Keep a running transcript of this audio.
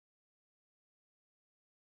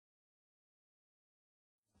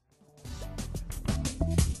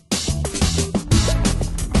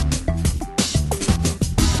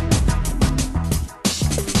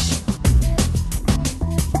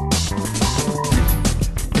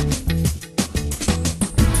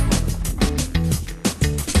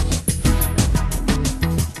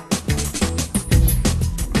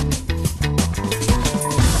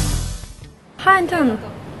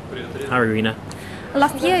Irina.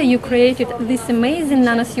 Last year you created this amazing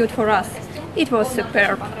nanosuit for us. It was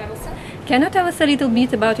superb. Can you tell us a little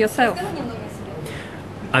bit about yourself?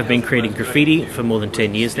 I've been creating graffiti for more than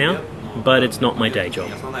 10 years now, but it's not my day job.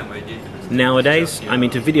 Nowadays, I'm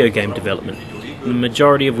into video game development, the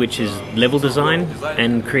majority of which is level design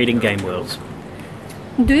and creating game worlds.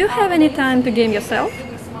 Do you have any time to game yourself?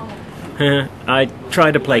 I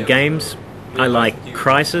try to play games. I like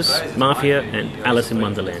Crisis, Mafia and Alice in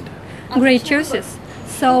Wonderland. Great choices.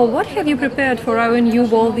 So what have you prepared for our new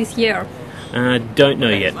wall this year? Don't know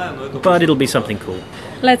yet, but it'll be something cool.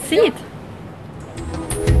 Let's see it.